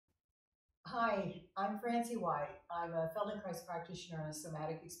Hi, I'm Francie White. I'm a Feldenkrais practitioner and a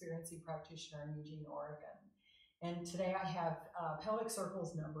somatic experiencing practitioner in Eugene, Oregon. And today I have pelvic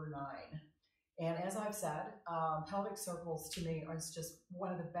circles number 9. And as I've said, pelvic circles to me is just one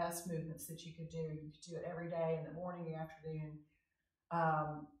of the best movements that you could do. You could do it every day, in the morning, the afternoon.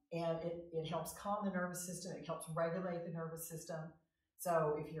 And it helps calm the nervous system. It helps regulate the nervous system.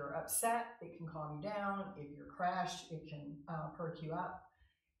 So if you're upset, it can calm you down. If you're crashed, it can perk you up.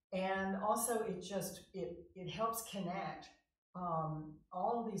 And also it helps connect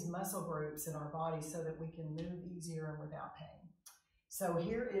all of these muscle groups in our body so that we can move easier and without pain. So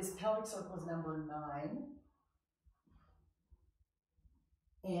here is pelvic circles number 9.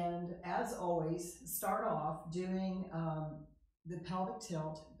 And as always, start off doing the pelvic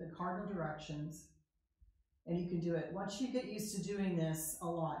tilt, the cardinal directions. And you can do it, once you get used to doing this a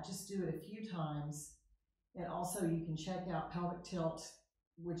lot, just do it a few times. And also you can check out pelvic tilt,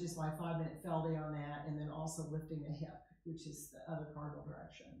 which is my 5-minute Felde on that, and then also lifting the hip, which is the other cardinal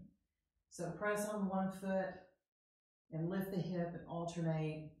direction. So press on one foot and lift the hip and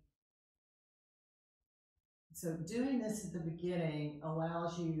alternate. So doing this at the beginning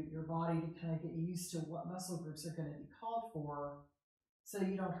allows your body to kind of get used to what muscle groups are going to be called for, so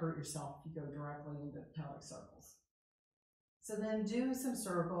you don't hurt yourself if you go directly into pelvic circles. So then do some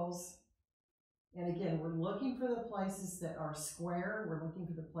circles. And again, we're looking for the places that are square. We're looking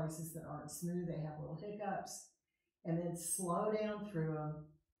for the places that aren't smooth. They have little hiccups. And then slow down through them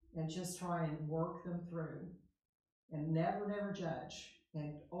and just try and work them through. And never judge.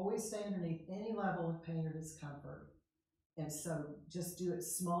 And always stay underneath any level of pain or discomfort. And so just do it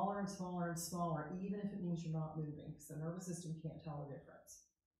smaller and smaller and smaller, even if it means you're not moving, because the nervous system can't tell the difference.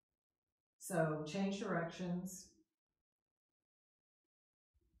 So change directions.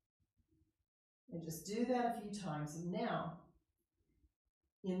 And just do that a few times. And now,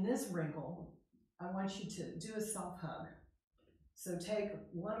 in this wrinkle, I want you to do a self-hug. So take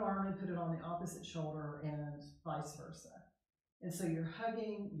one arm and put it on the opposite shoulder and vice versa. And so you're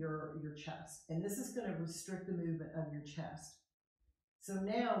hugging your chest. And this is going to restrict the movement of your chest. So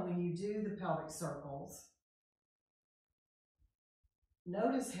now when you do the pelvic circles,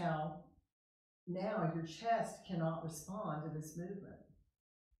 notice how now your chest cannot respond to this movement.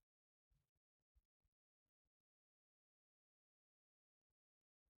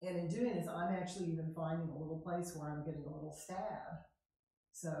 And in doing this, I'm actually even finding a little place where I'm getting a little stab.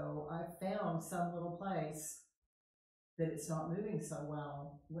 So I found some little place that it's not moving so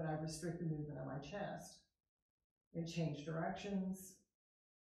well when I restrict the movement of my chest. And change directions.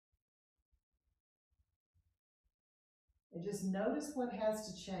 And just notice what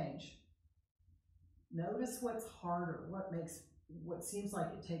has to change. Notice what's harder, what seems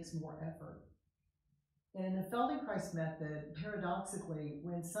like it takes more effort. And in the Feldenkrais method, paradoxically,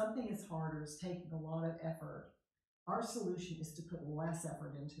 when something is harder, is taking a lot of effort, our solution is to put less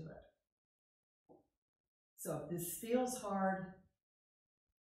effort into it. So if this feels hard,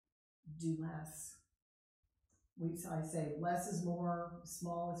 do less. I say less is more,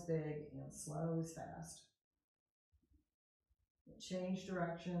 small is big, and slow is fast. Change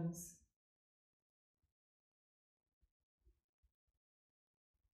directions.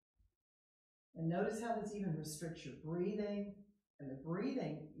 And notice how this even restricts your breathing. And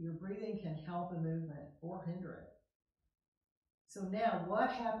your breathing can help a movement or hinder it. So now what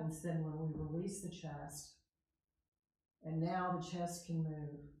happens then when we release the chest? And now the chest can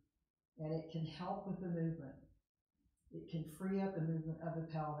move. And it can help with the movement. It can free up the movement of the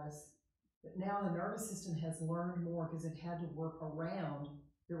pelvis. But now the nervous system has learned more because it had to work around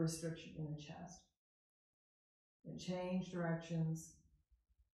the restriction in the chest. And change directions.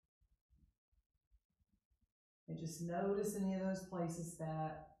 And just notice any of those places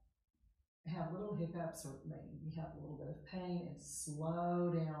that have little hiccups or maybe you have a little bit of pain, and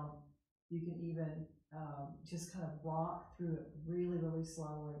slow down. You can even just kind of rock through it really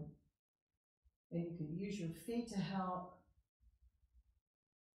slowly. And you can use your feet to help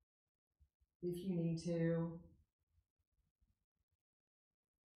if you need to.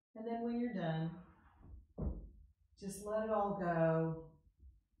 And then when you're done, just let it all go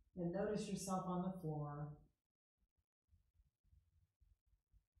and notice yourself on the floor.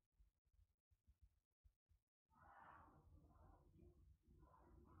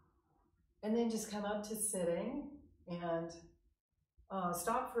 And then just come up to sitting and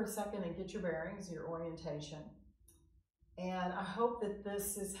stop for a second and get your bearings, your orientation. And I hope that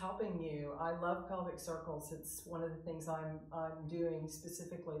this is helping you. I love pelvic circles. It's one of the things I'm doing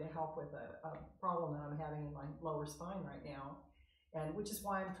specifically to help with a problem that I'm having in my lower spine right now, and which is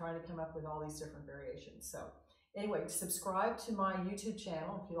why I'm trying to come up with all these different variations. So Anyway, subscribe to my YouTube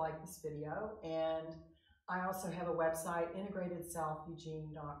channel if you like this video. And I also have a website,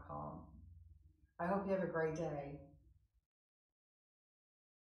 integratedsoutheugene.com. I hope you have a great day.